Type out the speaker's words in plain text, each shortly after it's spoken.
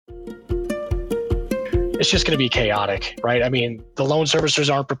it's just going to be chaotic, right? I mean, the loan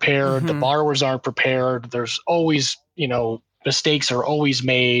servicers aren't prepared, the borrowers aren't prepared. There's always, mistakes are always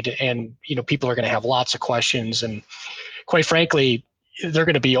made, and, people are going to have lots of questions. And quite frankly, they're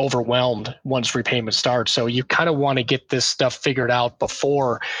going to be overwhelmed once repayment starts. So you kind of want to get this stuff figured out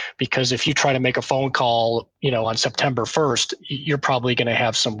before, because if you try to make a phone call, on September 1st, you're probably going to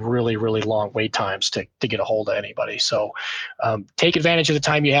have some really, really long wait times to get a hold of anybody. So take advantage of the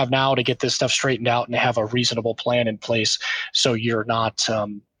time you have now to get this stuff straightened out and have a reasonable plan in place, so you're not,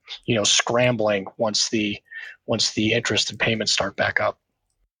 scrambling once the interest and payments start back up.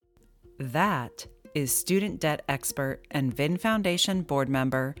 That is student debt expert and VIN Foundation board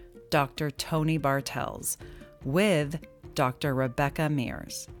member, Dr. Tony Bartels, with Dr. Rebecca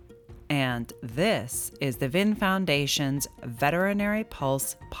Mears. And this is the VIN Foundation's Veterinary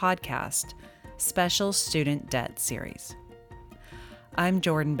Pulse podcast, special student debt series. I'm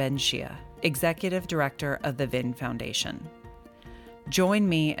Jordan Ben-Shia, Executive Director of the VIN Foundation. Join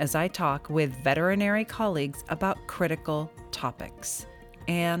me as I talk with veterinary colleagues about critical topics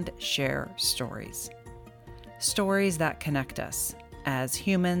and share stories. Stories that connect us as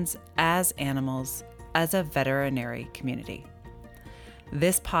humans, as animals, as a veterinary community.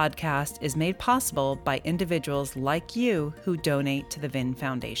 This podcast is made possible by individuals like you who donate to the VIN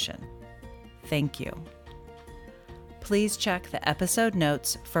Foundation. Thank you. Please check the episode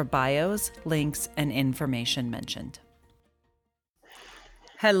notes for bios, links, and information mentioned.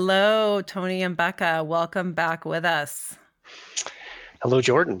 Hello, Tony and Becca. Welcome back with us. Hello,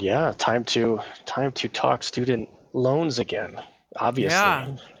 Jordan. Yeah, time to talk student loans again.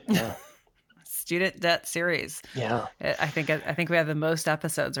 Obviously. Yeah. Student debt series. Yeah. I think we have the most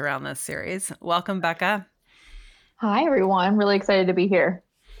episodes around this series. Welcome, Becca. Hi, everyone. Really excited to be here.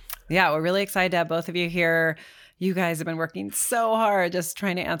 Yeah, we're really excited to have both of you here. You guys have been working so hard just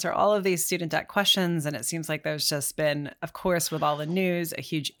trying to answer all of these student debt questions. And it seems like there's just been, of course, with all the news, a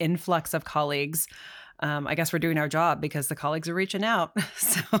huge influx of colleagues. I guess we're doing our job because the colleagues are reaching out.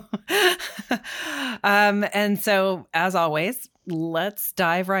 And so, as always, let's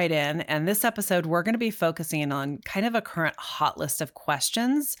dive right in. And this episode, we're going to be focusing on kind of a current hot list of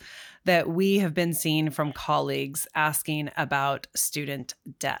questions that we have been seeing from colleagues asking about student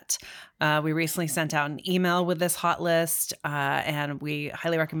debt. We recently sent out an email with this hot list, and we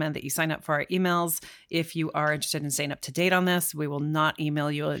highly recommend that you sign up for our emails if you are interested in staying up to date on this. We will not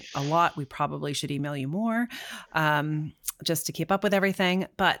email you a lot. We probably should email you more, just to keep up with everything.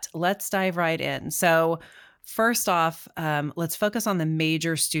 But let's dive right in. So first off, let's focus on the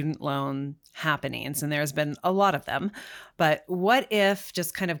major student loan happenings, and there's been a lot of them. But what if,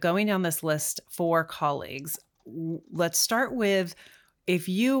 just kind of going down this list for colleagues, let's start with, if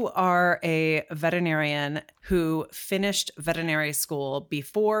you are a veterinarian who finished veterinary school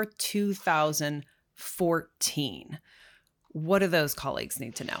before 2014, what do those colleagues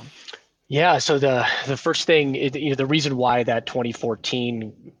need to know? Yeah, so the first thing, the reason why that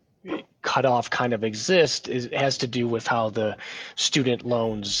 2014 cutoff kind of exists has to do with how the student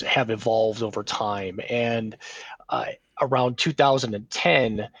loans have evolved over time. And around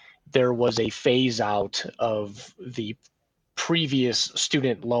 2010, there was a phase out of the previous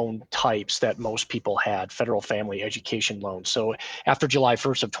student loan types that most people had, federal family education loans. So after July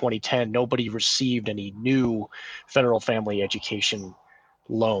 1st of 2010, nobody received any new federal family education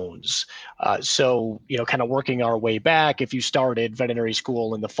loans. So, kind of working our way back, if you started veterinary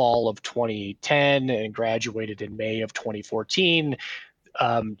school in the fall of 2010 and graduated in May of 2014,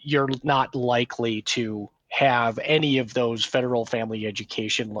 you're not likely to have any of those federal family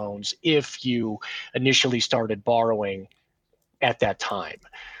education loans if you initially started borrowing at that time,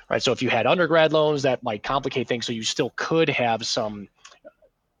 right? So if you had undergrad loans, that might complicate things. So you still could have some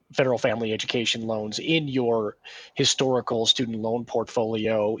federal family education loans in your historical student loan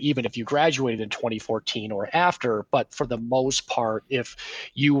portfolio, even if you graduated in 2014 or after. But for the most part, if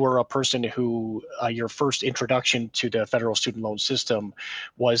you were a person who your first introduction to the federal student loan system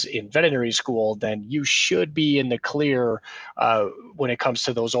was in veterinary school, then you should be in the clear when it comes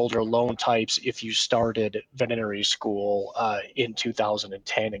to those older loan types if you started veterinary school in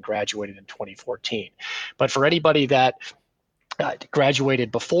 2010 and graduated in 2014. But for anybody that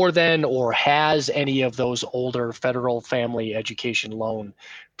graduated before then or has any of those older federal family education loan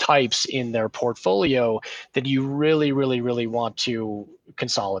types in their portfolio, then you really, really, really want to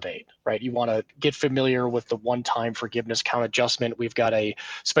consolidate, right? You want to get familiar with the one-time forgiveness count adjustment. We've got a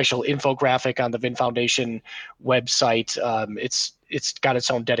special infographic on the VIN Foundation website. It's got its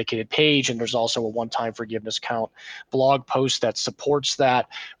own dedicated page, and there's also a one-time forgiveness count blog post that supports that.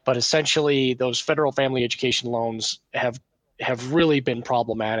 But essentially, those federal family education loans have have really been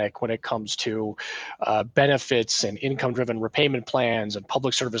problematic when it comes to benefits and income-driven repayment plans and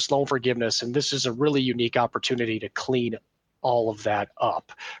public service loan forgiveness. And this is a really unique opportunity to clean all of that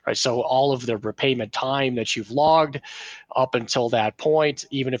up, right? So all of the repayment time that you've logged up until that point,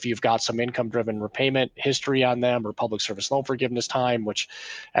 even if you've got some income-driven repayment history on them or public service loan forgiveness time, which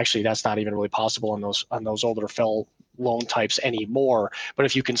actually that's not even really possible on those older FFEL loan types anymore. But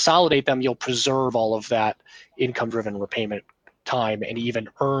if you consolidate them, you'll preserve all of that income-driven repayment time and even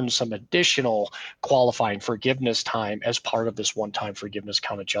earn some additional qualifying forgiveness time as part of this one-time forgiveness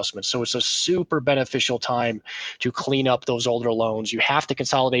count adjustment. So it's a super beneficial time to clean up those older loans. You have to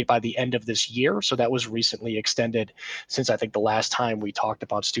consolidate by the end of this year. So that was recently extended since I think the last time we talked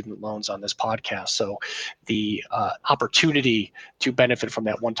about student loans on this podcast. So the opportunity to benefit from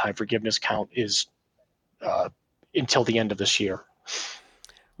that one-time forgiveness count is until the end of this year.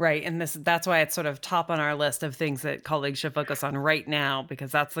 Right. And that's why it's sort of top on our list of things that colleagues should focus on right now,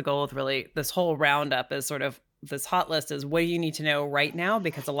 because that's the goal with really this whole roundup is sort of this hot list is what do you need to know right now?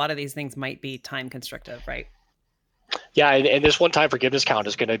 Because a lot of these things might be time constrictive, right? Yeah, and this one-time forgiveness count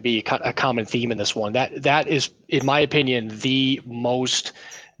is going to be a common theme in this one. That is, in my opinion, the most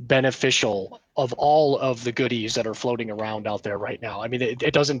beneficial of all of the goodies that are floating around out there right now. I mean,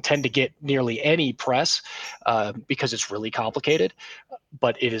 it doesn't tend to get nearly any press because it's really complicated,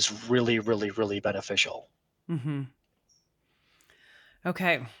 but it is really, really, really beneficial. Mm-hmm.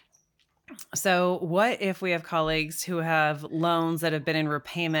 Okay. So what if we have colleagues who have loans that have been in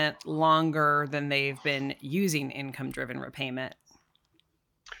repayment longer than they've been using income-driven repayment?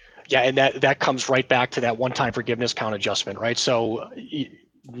 Yeah, and that comes right back to that one-time forgiveness count adjustment, right? So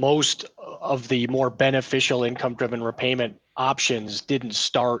most of the more beneficial income-driven repayment options didn't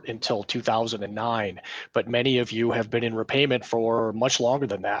start until 2009, but many of you have been in repayment for much longer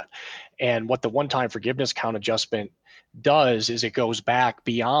than that. And what the one-time forgiveness count adjustment does is it goes back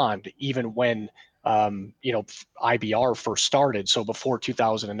beyond even when IBR first started, so before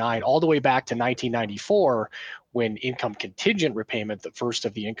 2009, all the way back to 1994, when income contingent repayment, the first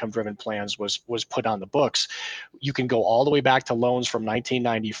of the income-driven plans, was put on the books. You can go all the way back to loans from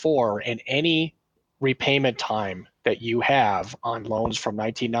 1994, and any repayment time that you have on loans from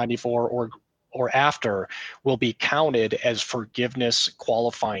 1994 or after will be counted as forgiveness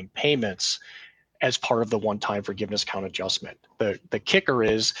qualifying payments as part of the one-time forgiveness count adjustment. The kicker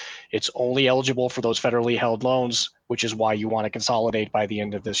is it's only eligible for those federally held loans, which is why you want to consolidate by the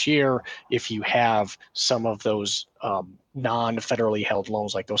end of this year if you have some of those non-federally held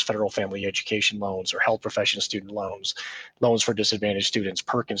loans, like those federal family education loans or health profession student loans, loans for disadvantaged students,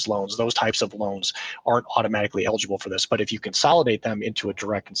 Perkins loans, those types of loans aren't automatically eligible for this. But if you consolidate them into a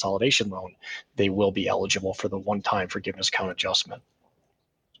direct consolidation loan, they will be eligible for the one-time forgiveness count adjustment.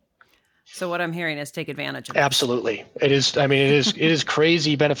 So what I'm hearing is take advantage of this. Absolutely. It is. I mean, it is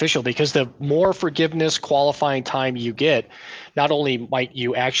crazy beneficial because the more forgiveness qualifying time you get, not only might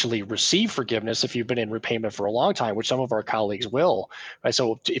you actually receive forgiveness if you've been in repayment for a long time, which some of our colleagues will, right?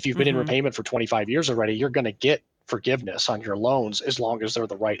 So if you've been in repayment for 25 years already, you're going to get forgiveness on your loans as long as they're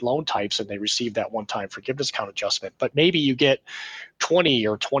the right loan types and they receive that one-time forgiveness count adjustment. But maybe you get 20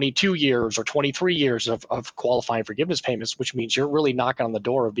 or 22 years or 23 years of qualifying forgiveness payments, which means you're really knocking on the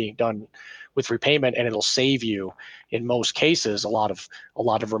door of being done with repayment, and it'll save you in most cases a lot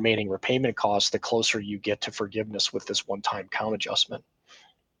of remaining repayment costs the closer you get to forgiveness with this one-time count adjustment.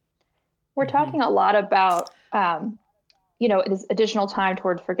 We're talking a lot about this additional time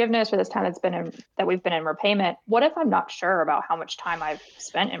towards forgiveness, or this time that we've been in repayment. What if I'm not sure about how much time I've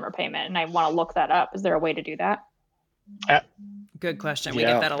spent in repayment and I want to look that up? Is there a way to do that? Good question. We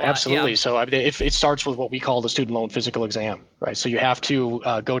get that a lot. Absolutely. Yeah. So if it starts with what we call the student loan physical exam, right? So you have to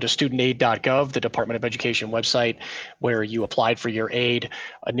go to studentaid.gov, the Department of Education website, where you applied for your aid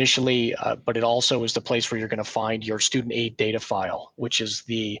initially, but it also is the place where you're going to find your student aid data file, which is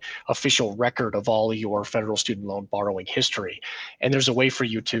the official record of all your federal student loan borrowing history. And there's a way for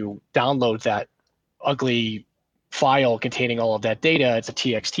you to download that ugly file containing all of that data. It's a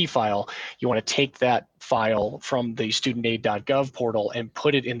TXT file. You want to take that file from the studentaid.gov portal and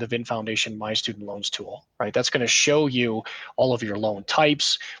put it in the Vin Foundation My Student Loans tool, right? That's going to show you all of your loan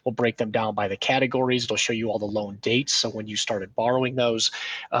types. We'll break them down by the categories. It'll show you all the loan dates, so when you started borrowing those.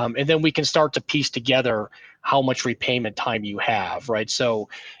 And then we can start to piece together how much repayment time you have, right? So,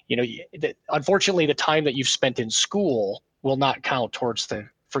 unfortunately, the time that you've spent in school will not count towards the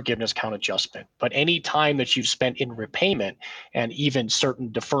forgiveness count adjustment. But any time that you've spent in repayment and even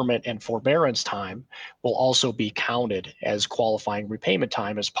certain deferment and forbearance time will also be counted as qualifying repayment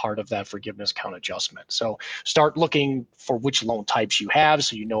time as part of that forgiveness count adjustment. So start looking for which loan types you have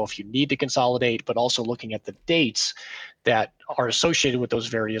so you know if you need to consolidate, but also looking at the dates that are associated with those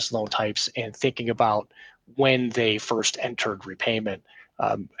various loan types and thinking about when they first entered repayment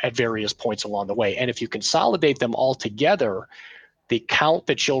at various points along the way. And if you consolidate them all together, the count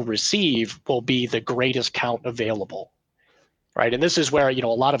that you'll receive will be the greatest count available, right? And this is where, a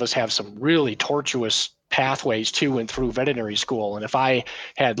lot of us have some really tortuous pathways to and through veterinary school. And if I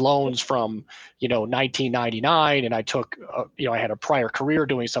had loans from, 1999 and I took, I had a prior career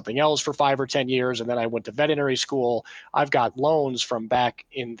doing something else for 5 or 10 years, and then I went to veterinary school, I've got loans from back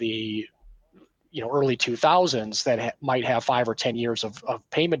in the early 2000s that might have 5 or 10 years of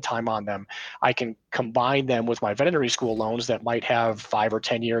payment time on them. I can combine them with my veterinary school loans that might have 5 or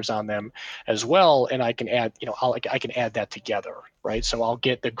 10 years on them as well, and I can add, I can add that together, right? So I'll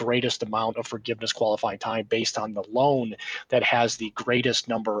get the greatest amount of forgiveness qualifying time based on the loan that has the greatest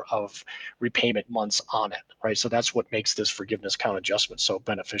number of repayment months on it, right? So that's what makes this forgiveness count adjustment so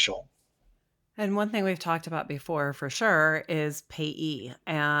beneficial. And one thing we've talked about before for sure is payee,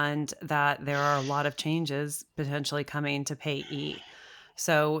 and that there are a lot of changes potentially coming to payee.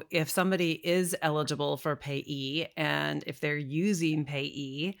 So if somebody is eligible for payee and if they're using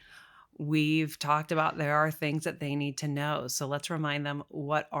payee, we've talked about there are things that they need to know. So let's remind them,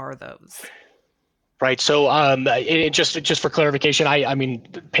 what are those? Right. So just for clarification, I mean,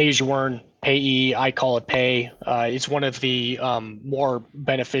 pay as you earn, payee, I call it pay. It's one of the more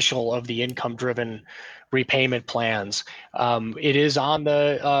beneficial of the income-driven repayment plans. It is on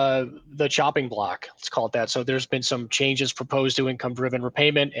the chopping block, let's call it that. So there's been some changes proposed to income-driven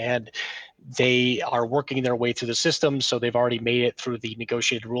repayment, and they are working their way through the system. So they've already made it through the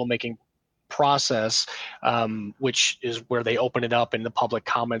negotiated rulemaking process, which is where they open it up and the public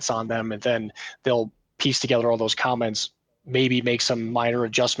comments on them, and then they'll piece together all those comments, maybe make some minor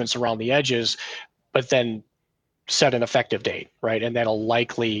adjustments around the edges, but then set an effective date, right? And that'll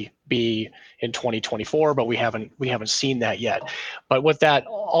likely be in 2024, but we haven't seen that yet. But what that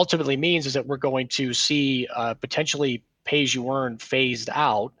ultimately means is that we're going to see potentially pay as you earn phased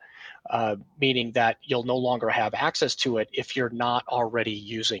out, meaning that you'll no longer have access to it if you're not already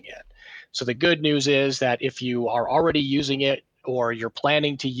using it. So the good news is that if you are already using it or you're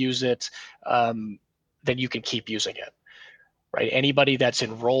planning to use it, then you can keep using it, right? Anybody that's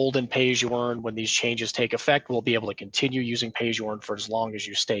enrolled in Pay As You Earn when these changes take effect will be able to continue using Pay As You Earn for as long as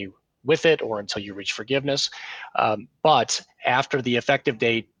you stay with it or until you reach forgiveness. But after the effective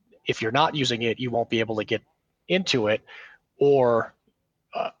date, if you're not using it, you won't be able to get into it, or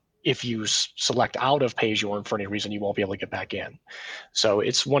if you select out of Pay As You Earn for any reason, you won't be able to get back in. So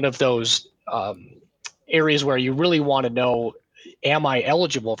it's one of those areas where you really want to know, am I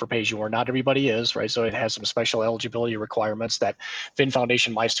eligible for Pay As You Earn? Not everybody is, right? So it has some special eligibility requirements that Vin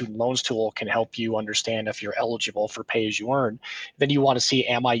Foundation My Student Loans tool can help you understand if you're eligible for Pay As You Earn. Then you want to see,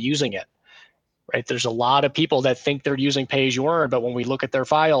 am I using it? Right? There's a lot of people that think they're using Pay As You Earn, but when we look at their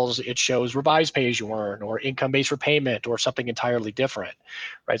files, it shows revised Pay As You Earn or income-based repayment or something entirely different,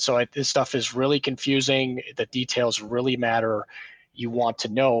 right? So this stuff is really confusing. The details really matter. You want to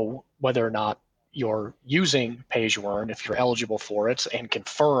know whether or not you're using Pay As You Earn, if you're eligible for it, and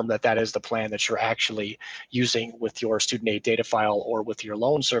confirm that that is the plan that you're actually using with your student aid data file or with your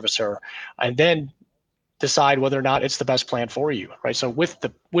loan servicer, and then decide whether or not it's the best plan for you, right? So with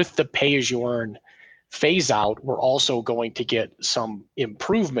the Pay As You Earn phase out, we're also going to get some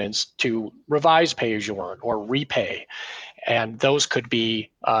improvements to revise Pay As You Earn or repay, and those could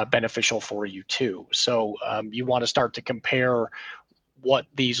be beneficial for you too. So you want to start to compare what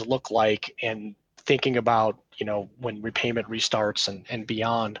these look like and thinking about, when repayment restarts and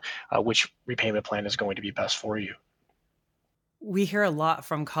beyond, which repayment plan is going to be best for you. We hear a lot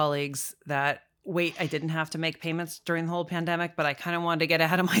from colleagues that, wait, I didn't have to make payments during the whole pandemic, but I kind of wanted to get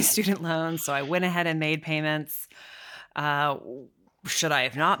ahead of my student loans. So I went ahead and made payments. Should I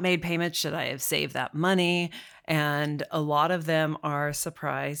have not made payments? Should I have saved that money? And a lot of them are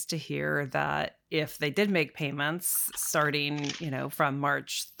surprised to hear that if they did make payments starting, from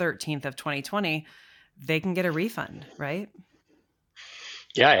March 13th of 2020, they can get a refund, right?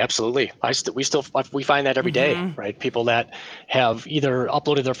 Yeah, absolutely. We find that every day, right? People that have either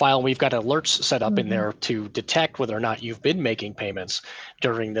uploaded their file, and we've got alerts set up in there to detect whether or not you've been making payments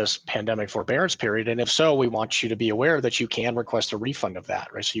during this pandemic forbearance period. And if so, we want you to be aware that you can request a refund of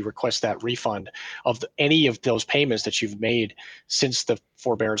that, right? So you request that refund of any of those payments that you've made since the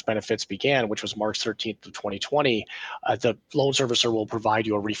forbearance benefits began, which was March 13th of 2020. The loan servicer will provide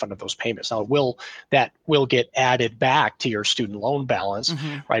you a refund of those payments. Now, that will get added back to your student loan balance,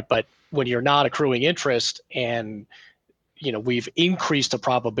 right? But when you're not accruing interest and we've increased the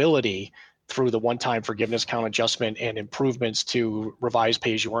probability through the one-time forgiveness count adjustment and improvements to revised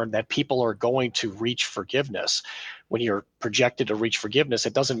pay as you earn that people are going to reach forgiveness. When you're projected to reach forgiveness,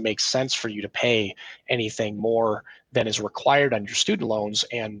 it doesn't make sense for you to pay anything more than is required on your student loans,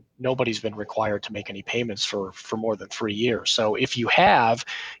 and nobody's been required to make any payments for more than 3 years. So if you have,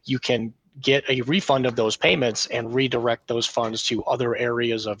 you can get a refund of those payments and redirect those funds to other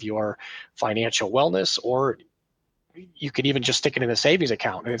areas of your financial wellness, or you could even just stick it in a savings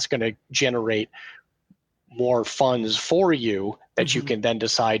account, and it's going to generate more funds for you that you can then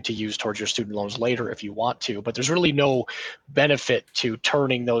decide to use towards your student loans later if you want to. But there's really no benefit to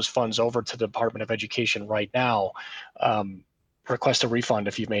turning those funds over to the Department of Education right now. Request a refund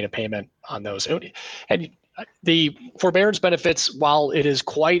if you've made a payment on those. And the forbearance benefits, while it is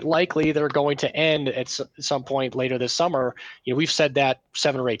quite likely they're going to end at some point later this summer, we've said that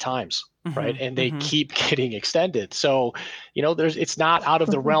 7 or 8 times. Right. And they keep getting extended. So, it's not out of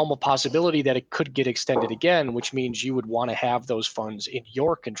the realm of possibility that it could get extended again, which means you would want to have those funds in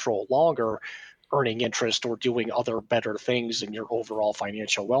your control longer, earning interest or doing other better things in your overall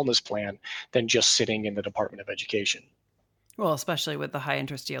financial wellness plan than just sitting in the Department of Education. Well, especially with the high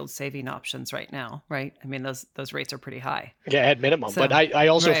interest yield saving options right now, right? I mean, those rates are pretty high. Yeah, at minimum. But I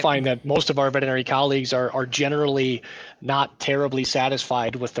also find that most of our veterinary colleagues are generally not terribly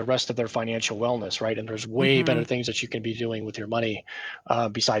satisfied with the rest of their financial wellness, right? And there's way better things that you can be doing with your money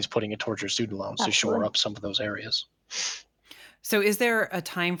besides putting it towards your student loans to shore up some of those areas. So is there a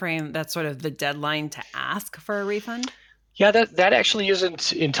time frame that's sort of the deadline to ask for a refund? Yeah, that actually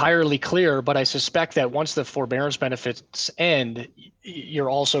isn't entirely clear, but I suspect that once the forbearance benefits end, you're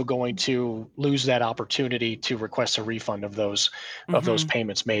also going to lose that opportunity to request a refund of those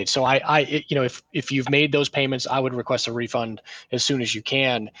payments made. So if you've made those payments, I would request a refund as soon as you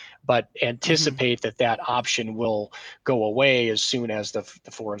can, but anticipate that option will go away as soon as the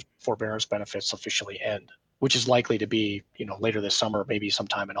forbearance benefits officially end, which is likely to be later this summer, maybe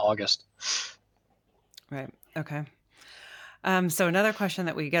sometime in August. Right. Okay. So another question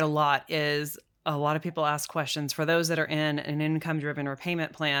that we get a lot is, a lot of people ask questions for those that are in an income-driven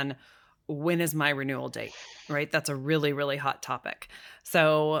repayment plan. When is my renewal date? Right? That's a really, really hot topic.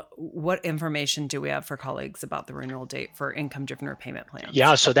 So what information do we have for colleagues about the renewal date for income-driven repayment plans?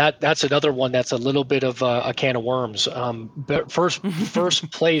 Yeah, so that's another one that's a little bit of a can of worms. But first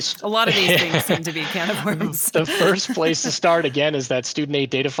place. A lot of these things seem to be can of worms. The first place to start, again, is that student aid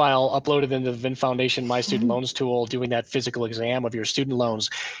data file uploaded into the VIN Foundation My Student Loans tool, doing that physical exam of your student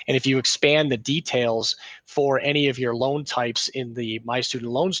loans. And if you expand the details for any of your loan types in the My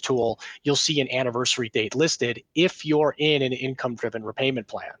Student Loans tool, you'll see an anniversary date listed if you're in an income-driven repayment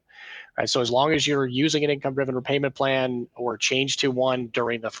plan. Right, so as long as you're using an income-driven repayment plan or change to one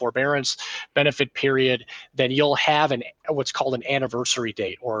during the forbearance benefit period, then you'll have what's called an anniversary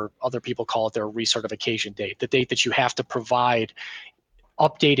date, or other people call it their recertification date, the date that you have to provide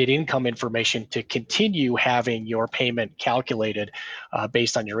updated income information to continue having your payment calculated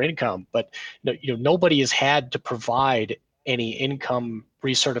based on your income. But nobody has had to provide any income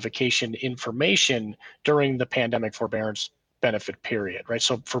recertification information during the pandemic forbearance benefit period, right?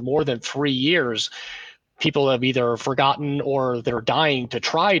 So for more than 3 years, people have either forgotten or they're dying to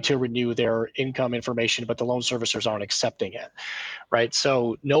try to renew their income information, but the loan servicers aren't accepting it, right?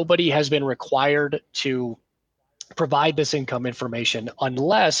 So nobody has been required to provide this income information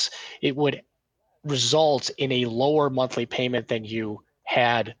unless it would result in a lower monthly payment than you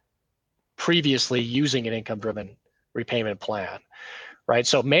had previously using an income-driven repayment plan. Right.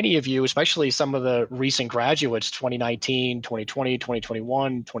 So many of you, especially some of the recent graduates, 2019, 2020,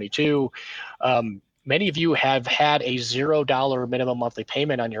 2021, 22, many of you have had a $0 minimum monthly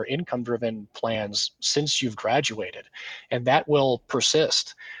payment on your income-driven plans since you've graduated, and that will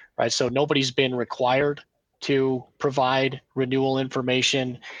persist. Right. So nobody's been required to provide renewal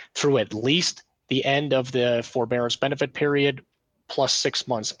information through at least the end of the forbearance benefit period plus 6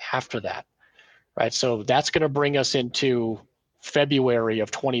 months after that. Right. So that's going to bring us into February of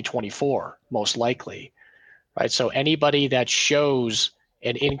 2024, most likely, right? So anybody that shows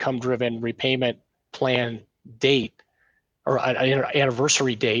an income-driven repayment plan date or an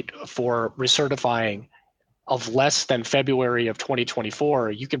anniversary date for recertifying of less than February of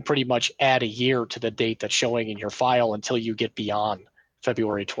 2024, you can pretty much add a year to the date that's showing in your file until you get beyond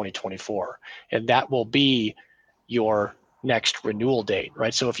February 2024. And that will be your next renewal date,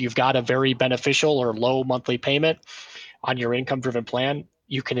 right? So if you've got a very beneficial or low monthly payment on your income-driven plan,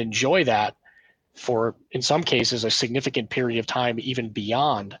 you can enjoy that for, in some cases, a significant period of time, even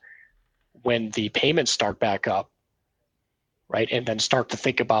beyond when the payments start back up, right? And then start to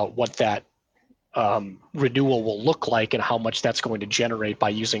think about what that renewal will look like and how much that's going to generate by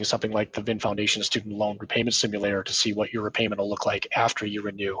using something like the VIN Foundation Student Loan Repayment Simulator to see what your repayment will look like after you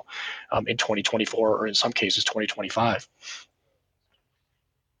renew in 2024 or in some cases 2025.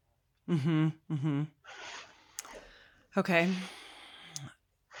 Okay.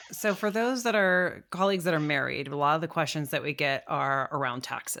 So for those that are colleagues that are married, a lot of the questions that we get are around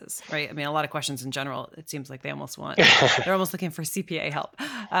taxes, right? I mean, a lot of questions in general. It seems like they're almost looking for CPA help.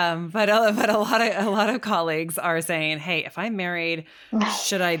 But a lot of colleagues are saying, "Hey, if I'm married,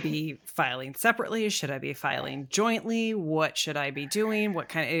 should I be filing separately? Should I be filing jointly? What should I be doing? What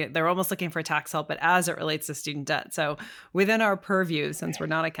kind of?" They're almost looking for tax help, but as it relates to student debt. So within our purview, since we're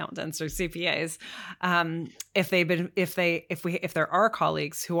not accountants or CPAs, if there are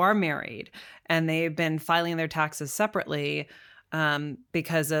colleagues who are married and they've been filing their taxes separately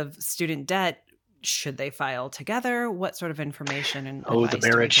because of student debt, should they file together? What sort of information and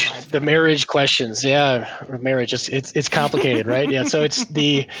the marriage questions? Yeah, marriage. It's complicated, right? Yeah. So it's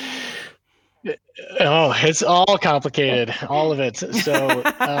it's all complicated, all of it. So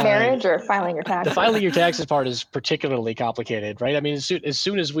marriage or filing your taxes? The filing your taxes part is particularly complicated, right? I mean, as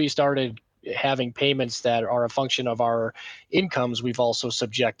soon as we started having payments that are a function of our incomes, we've also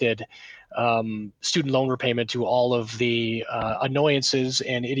subjected student loan repayment to all of the annoyances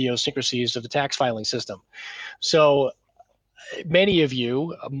and idiosyncrasies of the tax filing system. So many of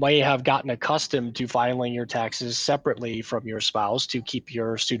you may have gotten accustomed to filing your taxes separately from your spouse to keep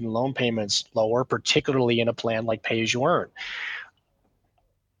your student loan payments lower, particularly in a plan like Pay As You Earn.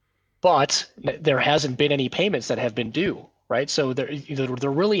 But there hasn't been any payments that have been due, right? So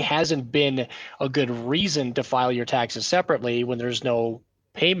there really hasn't been a good reason to file your taxes separately when there's no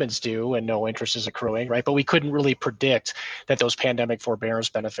payments due and no interest is accruing, right? But we couldn't really predict that those pandemic forbearance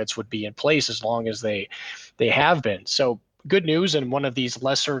benefits would be in place as long as they have been. So good news, and one of these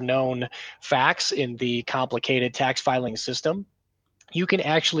lesser known facts in the complicated tax filing system, you can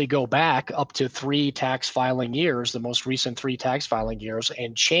actually go back up to 3 tax filing years, the most recent 3 tax filing years,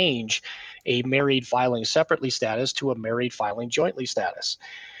 and change a married filing separately status to a married filing jointly status.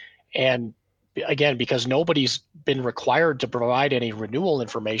 And again, because nobody's been required to provide any renewal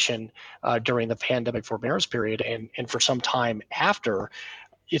information during the pandemic forbearance period and for some time after,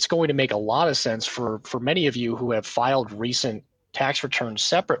 it's going to make a lot of sense for many of you who have filed recent tax returns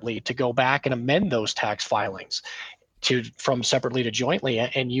separately to go back and amend those tax filings from separately to jointly,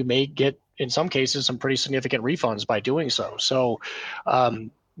 and you may get, in some cases, some pretty significant refunds by doing so. So,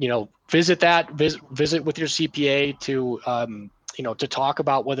 visit with your CPA to talk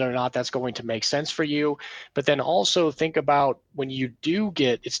about whether or not that's going to make sense for you. But then also think about when you do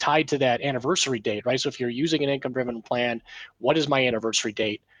it's tied to that anniversary date, right? So if you're using an income-driven plan, what is my anniversary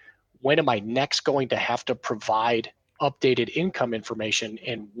date? When am I next going to have to provide updated income information,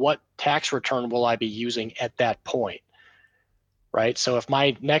 and what tax return will I be using at that point? Right? So if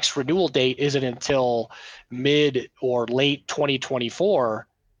my next renewal date isn't until mid or late 2024,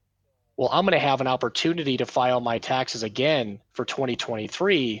 well, I'm going to have an opportunity to file my taxes again for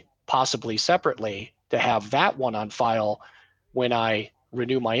 2023, possibly separately, to have that one on file when I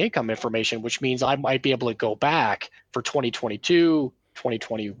renew my income information, which means I might be able to go back for 2022,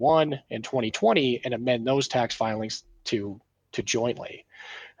 2021, and 2020 and amend those tax filings to jointly.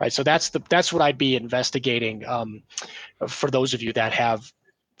 Right. So that's what I'd be investigating for those of you that have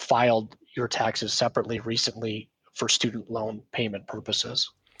filed your taxes separately recently for student loan payment purposes.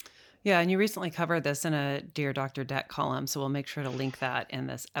 Yeah, and you recently covered this in a Dear Dr. Debt column, so we'll make sure to link that in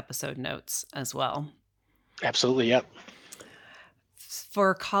this episode notes as well. Absolutely, yep.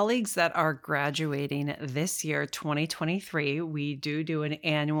 For colleagues that are graduating this year, 2023, we do an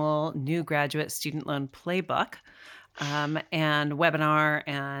annual new graduate student loan playbook and webinar,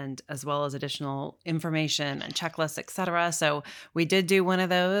 and as well as additional information and checklists, et cetera. So we did do one of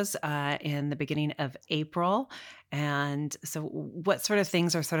those in the beginning of April. And so what sort of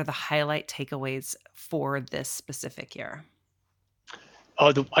things are sort of the highlight takeaways for this specific year?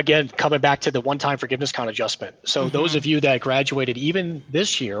 Again, coming back to the one-time forgiveness account adjustment. So those of you that graduated even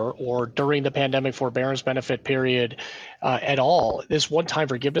this year or during the pandemic forbearance benefit period at all, this one-time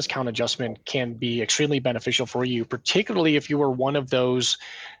forgiveness account adjustment can be extremely beneficial for you, particularly if you were one of those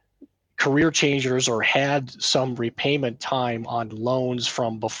career changers or had some repayment time on loans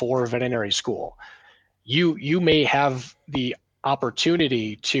from before veterinary school. You may have the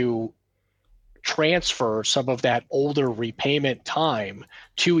opportunity to transfer some of that older repayment time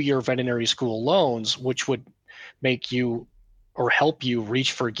to your veterinary school loans, which would make you or help you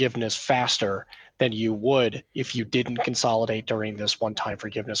reach forgiveness faster than you would if you didn't consolidate during this one-time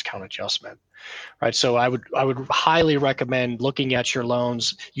forgiveness count adjustment. Right. So I would highly recommend looking at your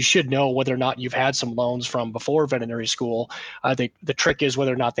loans. You should know whether or not you've had some loans from before veterinary school. The trick is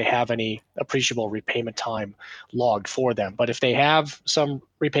whether or not they have any appreciable repayment time logged for them. But if they have some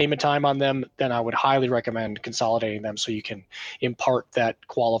repayment time on them, then I would highly recommend consolidating them so you can impart that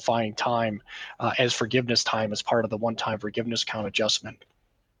qualifying time as forgiveness time as part of the one-time forgiveness count adjustment.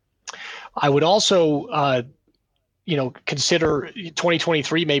 I would also consider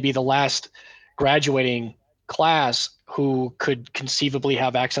 2023 may be the last graduating class who could conceivably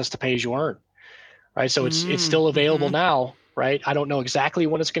have access to pay as you earn, right? So it's still available now, right? I don't know exactly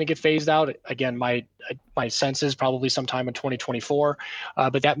when it's going to get phased out. Again, my sense is probably sometime in 2024,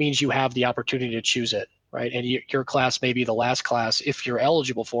 but that means you have the opportunity to choose it, right? And your class may be the last class, if you're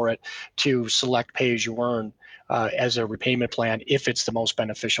eligible for it, to select pay as you earn as a repayment plan if it's the most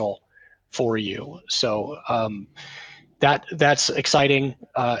beneficial for you. So that's exciting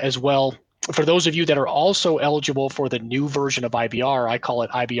as well. For those of you that are also eligible for the new version of IBR, I call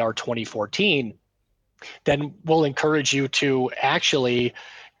it IBR 2014, then we'll encourage you to actually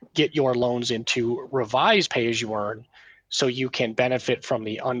get your loans into revised pay as you earn so you can benefit from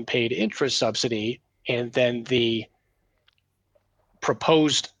the unpaid interest subsidy, and then the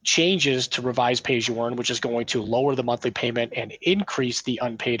proposed changes to revised pay as you earn, which is going to lower the monthly payment and increase the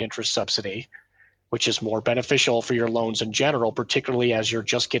unpaid interest subsidy, which is more beneficial for your loans in general, particularly as you're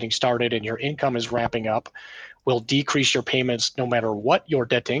just getting started and your income is ramping up, will decrease your payments no matter what your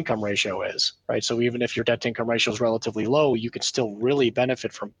debt to income ratio is, right? So even if your debt to income ratio is relatively low, you can still really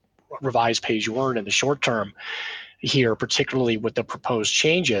benefit from revised pay as you earn in the short term here, particularly with the proposed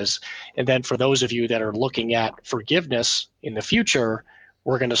changes. And then for those of you that are looking at forgiveness in the future,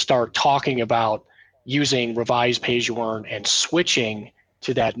 we're going to start talking about using revised pay as you earn and switching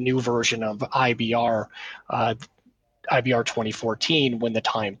to that new version of IBR, IBR 2014 when the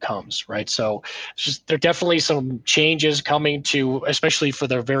time comes, right? So there are definitely some changes coming to, especially for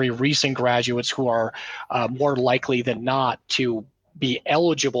the very recent graduates who are more likely than not to be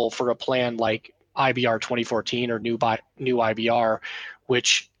eligible for a plan like IBR 2014 or new IBR,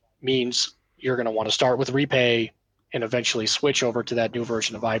 which means you're going to want to start with repay and eventually switch over to that new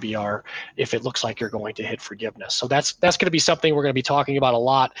version of IBR if it looks like you're going to hit forgiveness. So that's going to be something we're going to be talking about a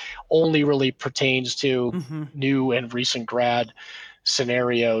lot. Only really pertains to new and recent grad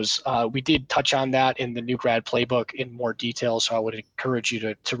scenarios. We did touch on that in the new grad playbook in more detail, so I would encourage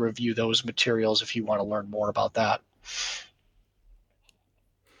you to review those materials if you want to learn more about that.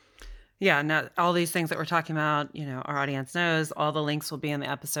 Yeah, now all these things that we're talking about, our audience knows all the links will be in the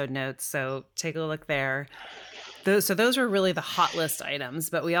episode notes. So take a look there. Those are really the hot list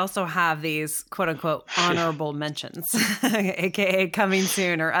items, but we also have these quote unquote honorable mentions, AKA coming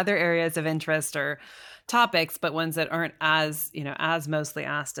soon, or other areas of interest or topics, but ones that aren't as mostly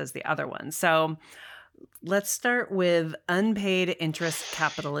asked as the other ones. So let's start with unpaid interest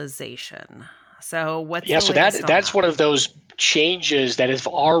capitalization. So what's the latest on that's that? one of those changes that have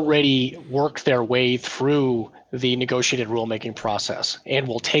already worked their way through the negotiated rulemaking process and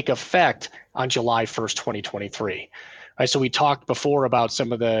will take effect on July 1st, 2023. Right, so we talked before about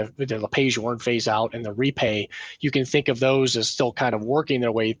some of the pay as you earn phase out and the repay. You can think of those as still kind of working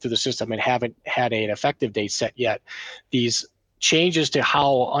their way through the system and haven't had an effective date set yet. These changes to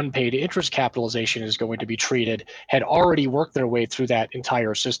how unpaid interest capitalization is going to be treated had already worked their way through that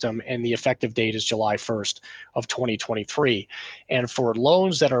entire system, and the effective date is July 1st of 2023. And for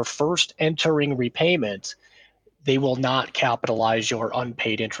loans that are first entering repayment, they will not capitalize your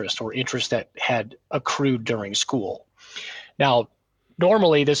unpaid interest or interest that had accrued during school. Now,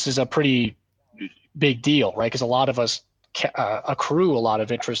 normally this is a pretty big deal, right? Because a lot of us accrue a lot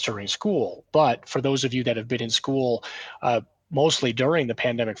of interest during school. But for those of you that have been in school mostly during the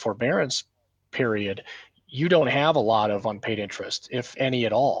pandemic forbearance period, you don't have a lot of unpaid interest, if any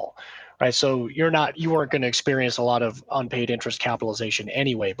at all, right? So you weren't going to experience a lot of unpaid interest capitalization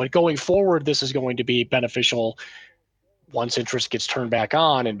anyway. But going forward, this is going to be beneficial once interest gets turned back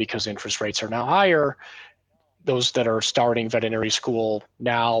on, and because interest rates are now higher, those that are starting veterinary school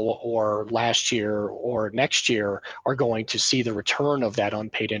now or last year or next year are going to see the return of that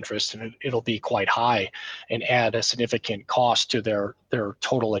unpaid interest, and it'll be quite high and add a significant cost to their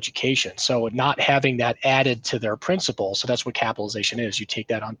total education. So not having that added to their principal, so that's what capitalization is. You take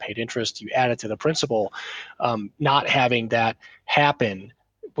that unpaid interest, you add it to the principal. Not having that happen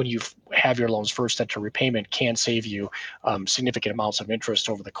when you have your loans first enter repayment can save you significant amounts of interest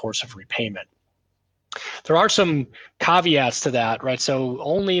over the course of repayment. There are some caveats to that, right? So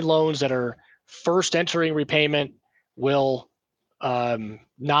only loans that are first entering repayment will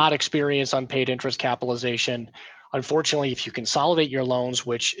not experience unpaid interest capitalization. Unfortunately, if you consolidate your loans,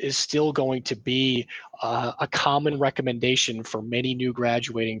 which is still going to be a common recommendation for many new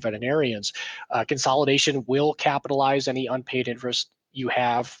graduating veterinarians, consolidation will capitalize any unpaid interest you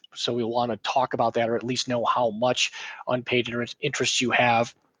have. So we want to talk about that, or at least know how much unpaid interest you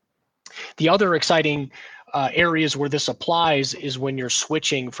have. The other exciting areas where this applies is when you're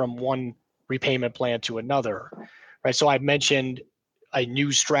switching from one repayment plan to another, right? So I mentioned a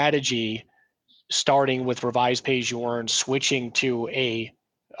new strategy starting with revised pay as you earn, switching to a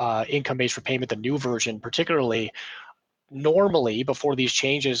income-based repayment, the new version particularly. Normally, before these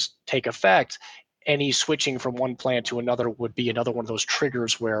changes take effect, any switching from one plan to another would be another one of those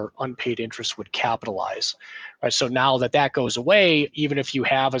triggers where unpaid interest would capitalize. Right? So now that that goes away, even if you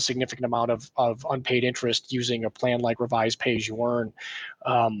have a significant amount of unpaid interest using a plan like revised pay as you earn,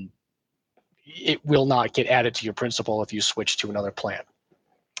 it will not get added to your principal if you switch to another plan.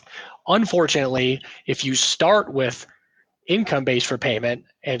 Unfortunately, if you start with income-based repayment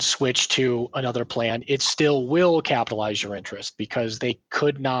and switch to another plan, it still will capitalize your interest because they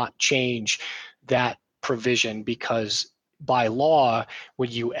could not change that provision, because by law,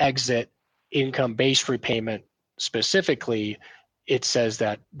 when you exit income-based repayment specifically, it says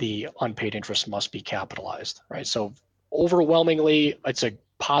that the unpaid interest must be capitalized, right? So overwhelmingly, it's a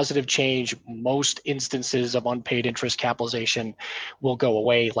positive change. Most instances of unpaid interest capitalization will go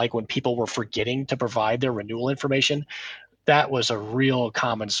away, like when people were forgetting to provide their renewal information. That was a real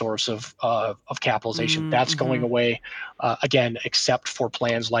common source of capitalization. That's going away, again, except for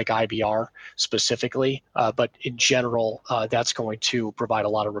plans like IBR specifically. But in general, that's going to provide a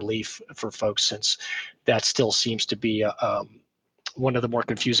lot of relief for folks, since that still seems to be one of the more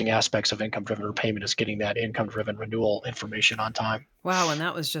confusing aspects of income-driven repayment, is getting that income-driven renewal information on time. Wow, and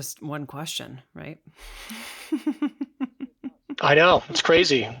that was just one question, right? I know, it's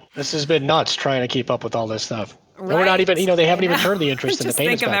crazy. This has been nuts trying to keep up with all this stuff. Right. And we're not even, they haven't even turned the interest in the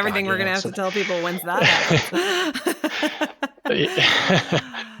payments back on. Just think of everything we're going to have to tell people when's that happens.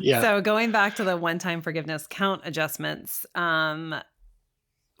 Yeah. So going back to the one-time forgiveness count adjustments,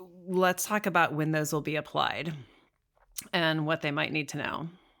 let's talk about when those will be applied and what they might need to know.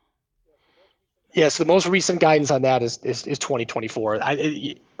 Yes, the most recent guidance on that is 2024.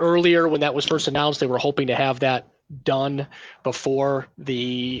 Earlier, when that was first announced, they were hoping to have that done before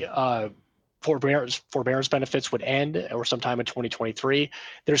the forbearance benefits would end, or sometime in 2023.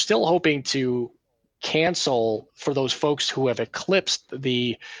 They're still hoping to cancel for those folks who have eclipsed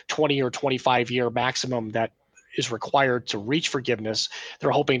the 20 or 25-year maximum that is required to reach forgiveness. They're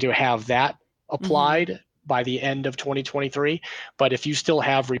hoping to have that applied by the end of 2023. But if you still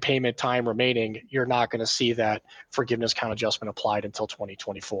have repayment time remaining, you're not going to see that forgiveness count adjustment applied until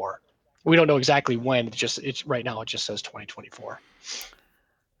 2024. We don't know exactly when. It's right now, it just says 2024.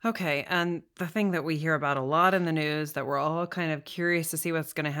 Okay. And the thing that we hear about a lot in the news that we're all kind of curious to see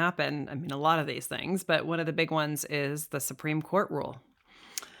what's going to happen. I mean, a lot of these things, but one of the big ones is the Supreme Court rule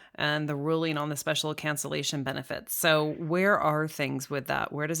and the ruling on the special cancellation benefits. So where are things with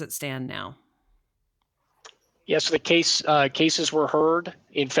that? Where does it stand now? Yes, the cases were heard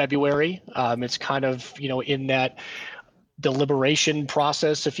in February. It's kind of, in that deliberation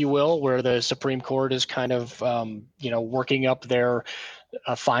process, if you will, where the Supreme Court is kind of, working up their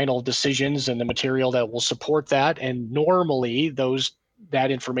final decisions and the material that will support that. And normally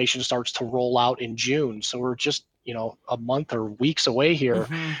that information starts to roll out in June. So we're just, a month or weeks away here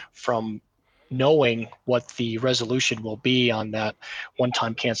from knowing what the resolution will be on that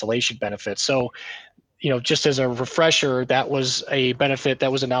one-time cancellation benefit. So, just as a refresher, that was a benefit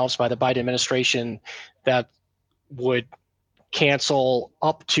that was announced by the Biden administration that would cancel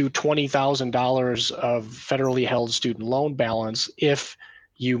up to $20,000 of federally held student loan balance if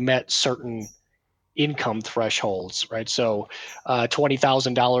you met certain income thresholds, right? So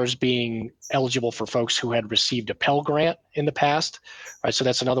 $20,000 being eligible for folks who had received a Pell Grant in the past, right? So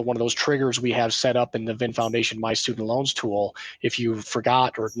that's another one of those triggers we have set up in the Vin Foundation My Student Loans tool. If you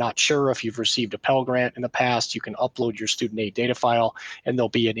forgot or not sure if you've received a Pell Grant in the past, you can upload your student aid data file, and there'll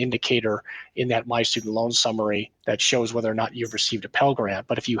be an indicator in that My Student Loan summary that shows whether or not you've received a Pell Grant.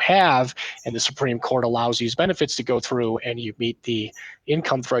 But if you have, and the Supreme Court allows these benefits to go through and you meet the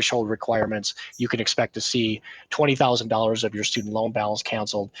income threshold requirements, you can expect to see $20,000 of your student loan balance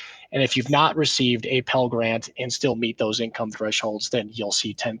canceled. And if you've not received a Pell Grant and still meet those income thresholds, then you'll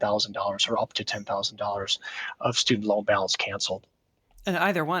see $10,000 or up to $10,000 of student loan balance canceled. And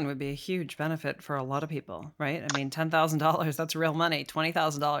either one would be a huge benefit for a lot of people, right? I mean, $10,000, that's real money.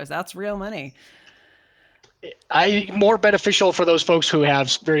 $20,000, that's real money. more beneficial for those folks who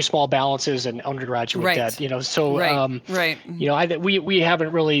have very small balances and undergraduate Right. debt. So Right. we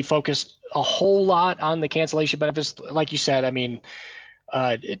haven't really focused a whole lot on the cancellation benefits. Like you said, I mean,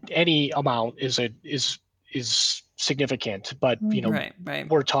 any amount is significant, but Right.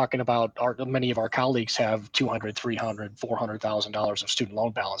 we're talking about many of our colleagues have $200, $300, $400,000 of student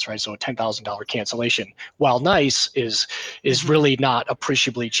loan balance, right? So a $10,000 cancellation, while nice, is really not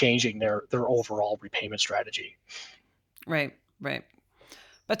appreciably changing their overall repayment strategy. Right.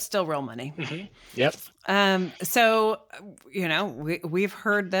 But still real money. Yep. So we've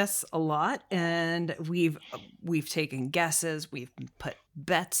heard this a lot, and we've taken guesses, we've put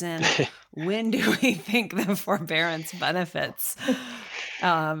bets in. When do we think the forbearance benefits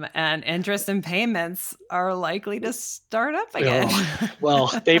and interest and payments are likely to start up again?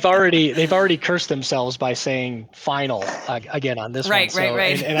 Well, they've already cursed themselves by saying final again on this one. So,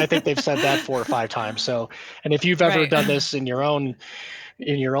 Right. And I think they've said that 4 or 5 times. So, and if you've ever done this in your own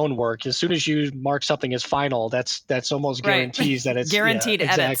work, as soon as you mark something as final, that's almost guarantees that it's guaranteed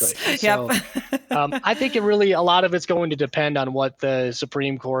exactly. edits. So, I think a lot of it's going to depend on what the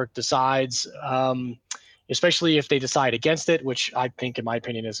Supreme Court decides. Especially if they decide against it, which I think, in my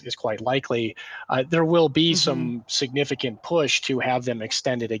opinion, is quite likely, there will be some significant push to have them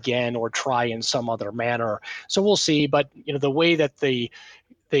extended again or try in some other manner. So we'll see. But the way that the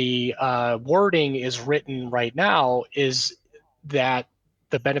wording is written right now is that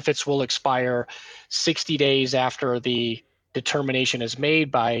the benefits will expire 60 days after the determination is made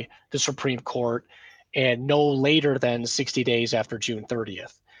by the Supreme Court, and no later than 60 days after June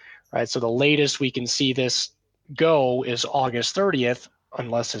 30th. Right. So the latest we can see this go is August 30th,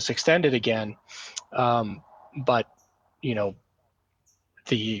 unless it's extended again. But,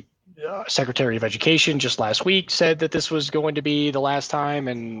 the Secretary of Education just last week said that this was going to be the last time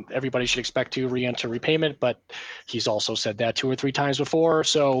and everybody should expect to re-enter repayment. But he's also said that 2 or 3 times before.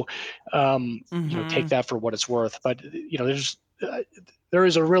 So, take that for what it's worth. But, there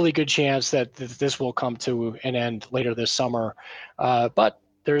is a really good chance that this will come to an end later this summer. But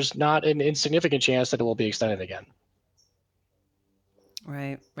there's not an insignificant chance that it will be extended again.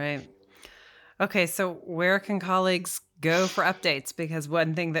 Right. Okay, so where can colleagues go for updates? Because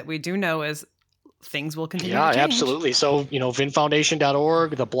one thing that we do know is things will continue to change. Yeah, absolutely. So,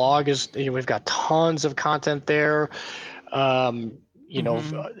 vinfoundation.org, the blog is, we've got tons of content there.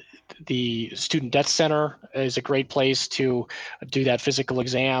 The Student Debt Center is a great place to do that physical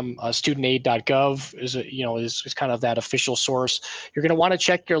exam. Studentaid.gov is kind of that official source. You're going to want to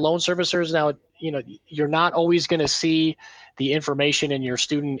check your loan servicers. Now, you're not always going to see the information in your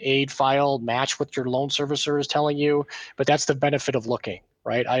student aid file match what your loan servicer is telling you, but that's the benefit of looking,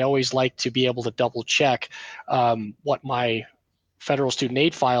 right? I always like to be able to double check what my federal student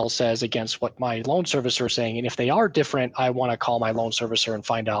aid file says against what my loan servicer is saying. And if they are different, I want to call my loan servicer and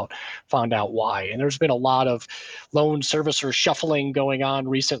find out why. And there's been a lot of loan servicer shuffling going on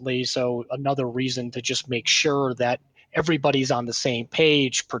recently. So another reason to just make sure that everybody's on the same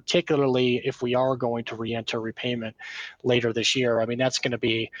page, particularly if we are going to re-enter repayment later this year. I mean, it's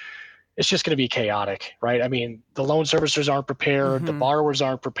just going to be chaotic, right? I mean, the loan servicers aren't prepared, the borrowers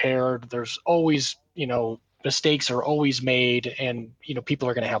aren't prepared. There's always, mistakes are always made, and people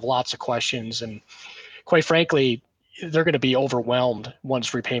are going to have lots of questions, and quite frankly, they're going to be overwhelmed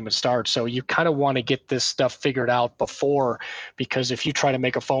once repayment starts. So you kind of want to get this stuff figured out before, because if you try to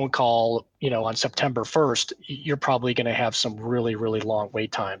make a phone call, on September 1st, you're probably going to have some really, really long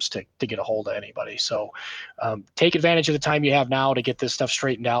wait times to get a hold of anybody. So take advantage of the time you have now to get this stuff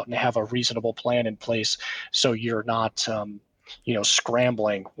straightened out and have a reasonable plan in place, so you're not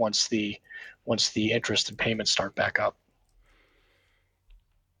scrambling once the interest and payments start back up.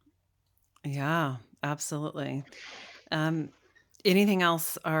 Yeah, absolutely. Anything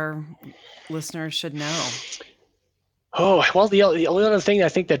else our listeners should know? Oh, well, the only other thing I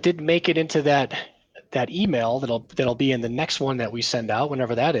think that did make it into that email that'll be in the next one that we send out,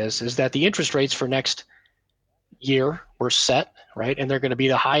 whenever that is that the interest rates for next year were set, right? And they're going to be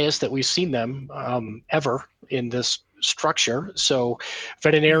the highest that we've seen them ever in this structure. So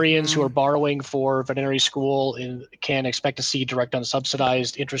veterinarians who are borrowing for veterinary school can expect to see direct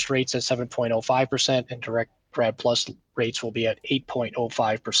unsubsidized interest rates at 7.05%, and direct grad plus rates will be at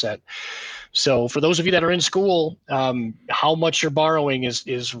 8.05%. So for those of you that are in school, how much you're borrowing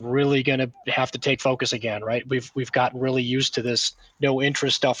is really going to have to take focus again, right? We've gotten really used to this no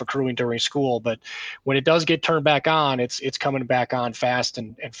interest stuff accruing during school, but when it does get turned back on, it's coming back on fast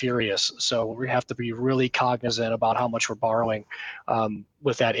and furious. So we have to be really cognizant about how much we're borrowing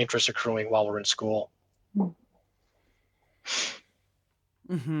with that interest accruing while we're in school.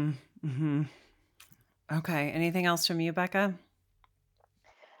 Okay. Anything else from you, Becca?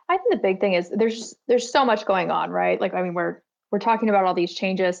 I think the big thing is there's so much going on, right? Like, I mean, we're talking about all these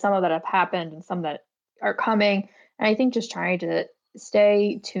changes, some of that have happened and some that are coming. And I think just trying to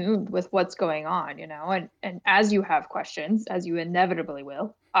stay tuned with what's going on, and as you have questions, as you inevitably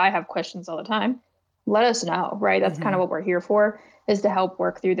will, I have questions all the time. Let us know, right? That's kind of what we're here for, is to help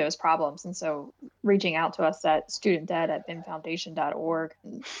work through those problems. And so reaching out to us at studentdebt@vinfoundation.org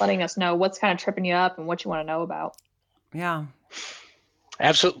and letting us know what's kind of tripping you up and what you want to know about. Yeah.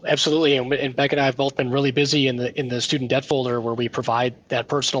 Absolutely. And Beck and I have both been really busy in the student debt folder where we provide that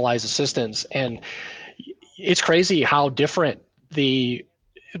personalized assistance. And it's crazy how different the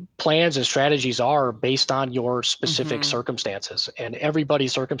plans and strategies are based on your specific circumstances, and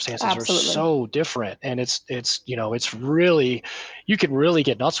everybody's circumstances Absolutely. are so different. And it's really, you can really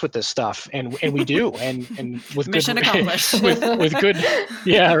get nuts with this stuff, and we do, and with Mission good accomplished. with good,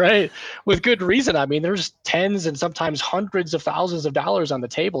 yeah, right, with good reason. I mean, there's tens and sometimes hundreds of thousands of dollars on the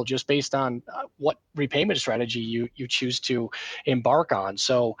table just based on what repayment strategy you choose to embark on.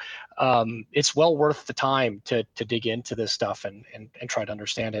 So it's well worth the time to dig into this stuff and try to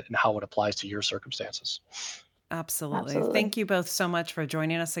understand it and how it applies to your circumstances. Absolutely. Thank you both so much for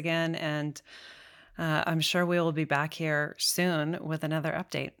joining us again. And I'm sure we will be back here soon with another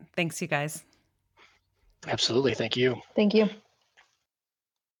update. Thanks, you guys. Absolutely. Thank you. Thank you.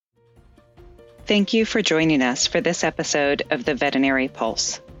 Thank you for joining us for this episode of the Veterinary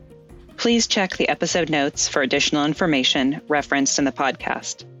Pulse. Please check the episode notes for additional information referenced in the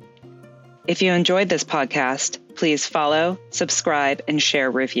podcast. If you enjoyed this podcast, please follow, subscribe, and share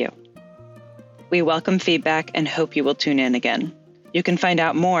a review. We welcome feedback and hope you will tune in again. You can find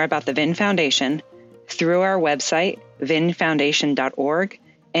out more about the VIN Foundation through our website, vinfoundation.org,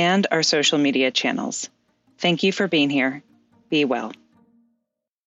 and our social media channels. Thank you for being here. Be well.